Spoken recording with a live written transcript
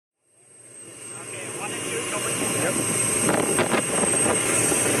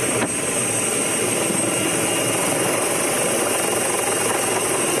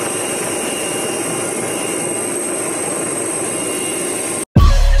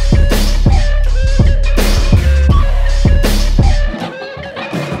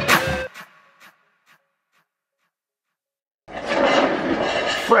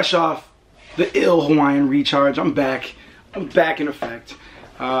fresh off the ill Hawaiian recharge. I'm back in effect.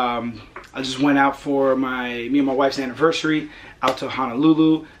 I just went out for me and my wife's anniversary out to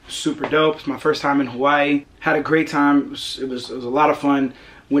Honolulu. Super dope. It's my first time in Hawaii. Had a great time. It was a lot of fun.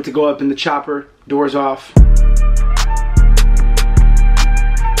 Went to go up in the chopper, doors off.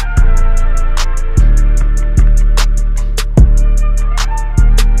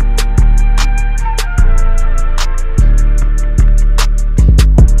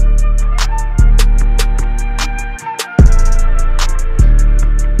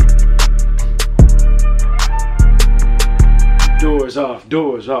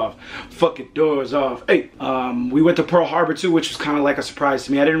 Doors off, fucking doors off. Hey, we went to Pearl Harbor too, which was kind of like a surprise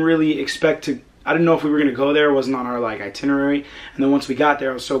to me. I didn't really expect to, I didn't know if we were gonna go there. It wasn't on our like itinerary. And then once we got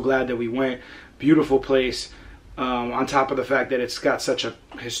there, I was so glad that we went. Beautiful place, on top of the fact that it's got such a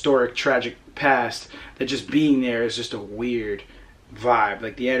historic, tragic past, that just being there is just a weird vibe.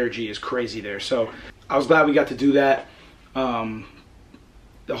 Like the energy is crazy there. So I was glad we got to do that.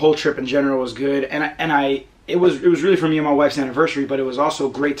 The whole trip in general was good, it was really for me and my wife's anniversary, but it was also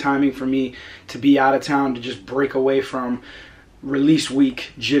great timing for me to be out of town, to just break away from release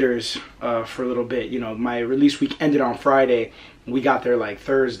week jitters for a little bit. You know, my release week ended on Friday. We got there like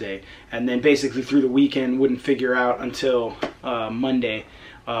Thursday, and then basically through the weekend wouldn't figure out until Monday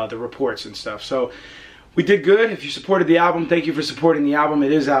the reports and stuff. So we did good. If you supported the album, thank you for supporting the album.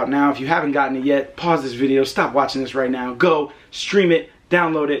 It is out now. If you haven't gotten it yet, pause this video, stop watching this right now, go stream it,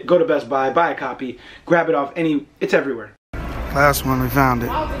 download it, go to Best Buy, buy a copy, grab it off it's everywhere. Last one, we found it.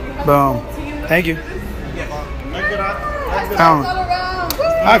 Boom. Thank you. Found it.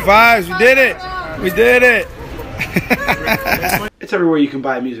 High fives, we did it. We did it. It's everywhere you can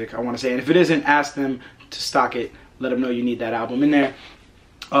buy music, I want to say. And if it isn't, ask them to stock it. Let them know you need that album in there.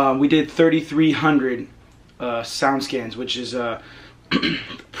 We did 3,300 sound scans, which is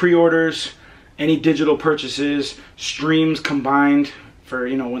pre-orders, any digital purchases, streams combined for,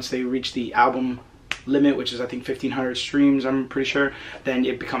 you know, once they reach the album limit, which is I think 1,500 streams, I'm pretty sure, then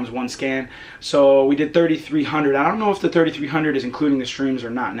it becomes one scan. So we did 3,300. I don't know if the 3,300 is including the streams or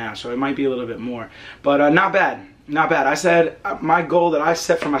not now, so it might be a little bit more, but not bad. Not bad. I said my goal that I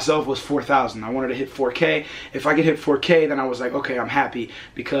set for myself was 4,000. I wanted to hit 4K. If I could hit 4K, then I was like, okay, I'm happy,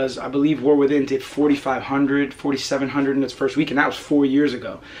 because I believe War Within did 4,500, 4,700 in its first week, and that was 4 years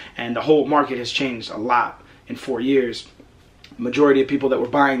ago. And the whole market has changed a lot in 4 years. Majority of people that were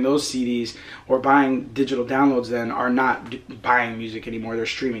buying those CDs or buying digital downloads then are not buying music anymore. They're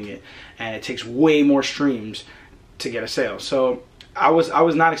streaming it, and it takes way more streams to get a sale. So I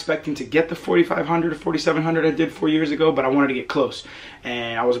was not expecting to get the 4,500 or 4,700 I did 4 years ago, but I wanted to get close,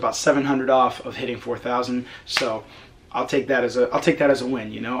 and I was about 700 off of hitting 4,000. So I'll take that as a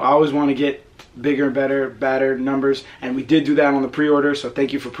win. You know, I always want to get bigger and better numbers, and we did do that on the pre-order. So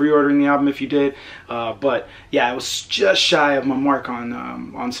thank you for pre-ordering the album if you did. But yeah, it was just shy of my mark on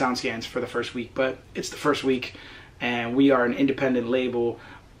SoundScans for the first week, but it's the first week, and we are an independent label,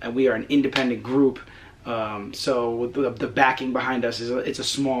 and we are an independent group. So with the backing behind us it's a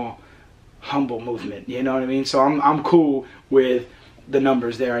small, humble movement. You know what I mean? So I'm cool with the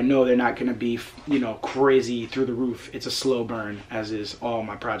numbers there. I know they're not going to be, you know, crazy through the roof. It's a slow burn, as is all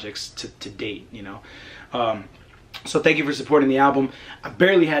my projects to date. You know. So thank you for supporting the album. I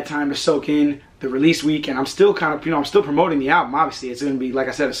barely had time to soak in the release week, and I'm still kind of, you know, I'm still promoting the album. Obviously, it's going to be, like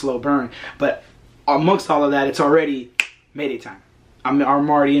I said, a slow burn. But amongst all of that, it's already Mayday time. I'm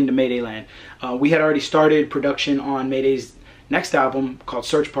already into Mayday land. We had already started production on Mayday's next album called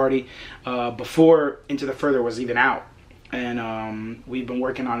Search Party before Into the Further was even out. And we've been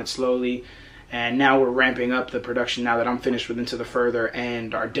working on it slowly. And now we're ramping up the production now that I'm finished with Into the Further,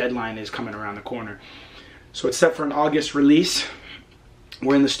 and our deadline is coming around the corner. So it's set for an August release.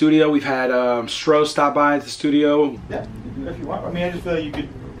 We're in the studio. We've had Stro stop by at the studio. Yeah, if you want. I mean, I just feel like you could,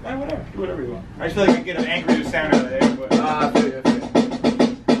 whatever, do whatever you want. I just feel like you get an angrier sound out of there. But I feel you.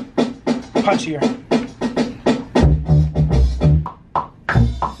 Punchier.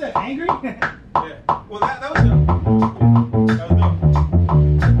 You said angry? Yeah. Well, that was dope. That was dope.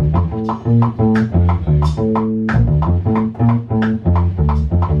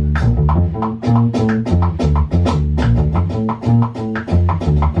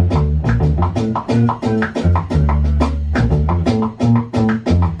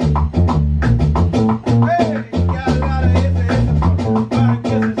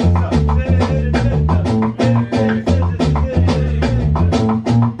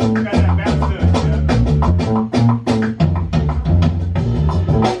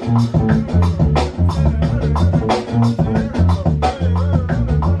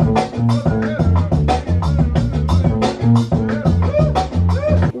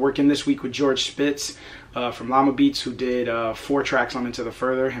 this week with George Spitz from Llama Beats, who did 4 tracks on Into the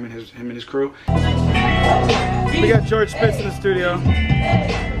Further, him and his crew. We got George Spitz in the studio.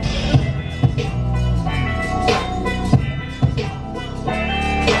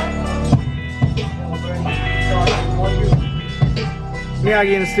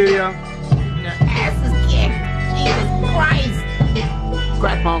 Miyagi in the studio. Your ass is kicked. Jesus Christ.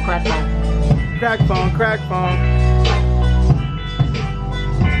 Crack phone, crack phone. Crack phone, crack phone.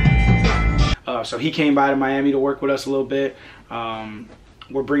 So he came by to Miami to work with us a little bit.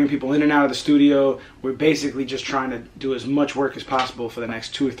 We're bringing people in and out of the studio. We're basically just trying to do as much work as possible for the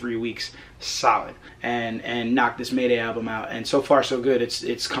next 2 or 3 weeks, solid, and knock this Mayday album out. And so far, so good.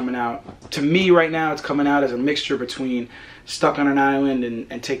 It's coming out. To me, right now, it's coming out as a mixture between Stuck on an Island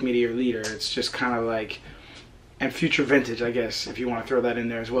and Take Me to Your Leader. It's just kind of like, and Future Vintage, I guess, if you want to throw that in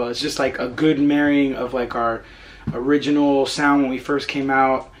there as well. It's just like a good marrying of like our original sound when we first came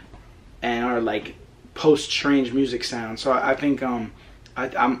out and our like post Strange music sound. So I think I'm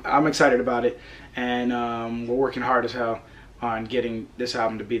excited about it, and we're working hard as hell on getting this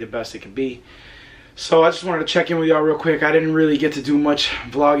album to be the best it can be. So I just wanted to check in with y'all real quick. I didn't really get to do much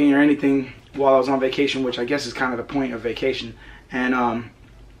vlogging or anything while I was on vacation, which I guess is kind of the point of vacation. And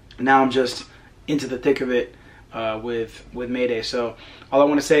now I'm just into the thick of it with Mayday. So all I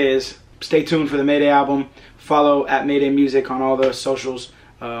want to say is stay tuned for the Mayday album. Follow at Mayday Music on all the socials,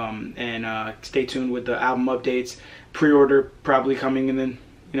 and stay tuned with the album updates. Pre-order probably coming in the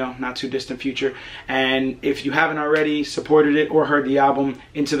not too distant future. And if you haven't already supported it or heard the album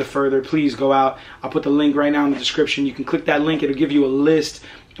Into the Further, please go out. I'll put the link right now in the description. You can click that link. It'll give you a list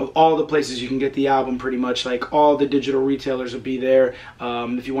of all the places you can get the album, pretty much. Like all the digital retailers will be there.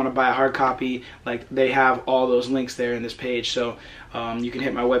 If you want to buy a hard copy, like they have all those links there in this page. So you can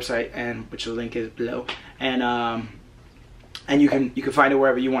hit my website, which the link is below, and you can find it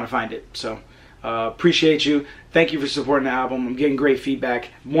wherever you want to find it. So appreciate you. Thank you for supporting the album. I'm getting great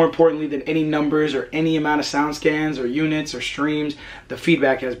feedback. More importantly than any numbers or any amount of sound scans or units or streams, the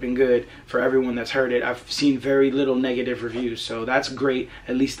feedback has been good for everyone that's heard it. I've seen very little negative reviews, so that's great.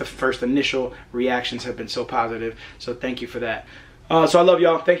 At least the first initial reactions have been so positive, so thank you for that. So I love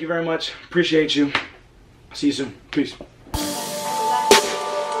y'all. Thank you very much. Appreciate you. See you soon. Peace.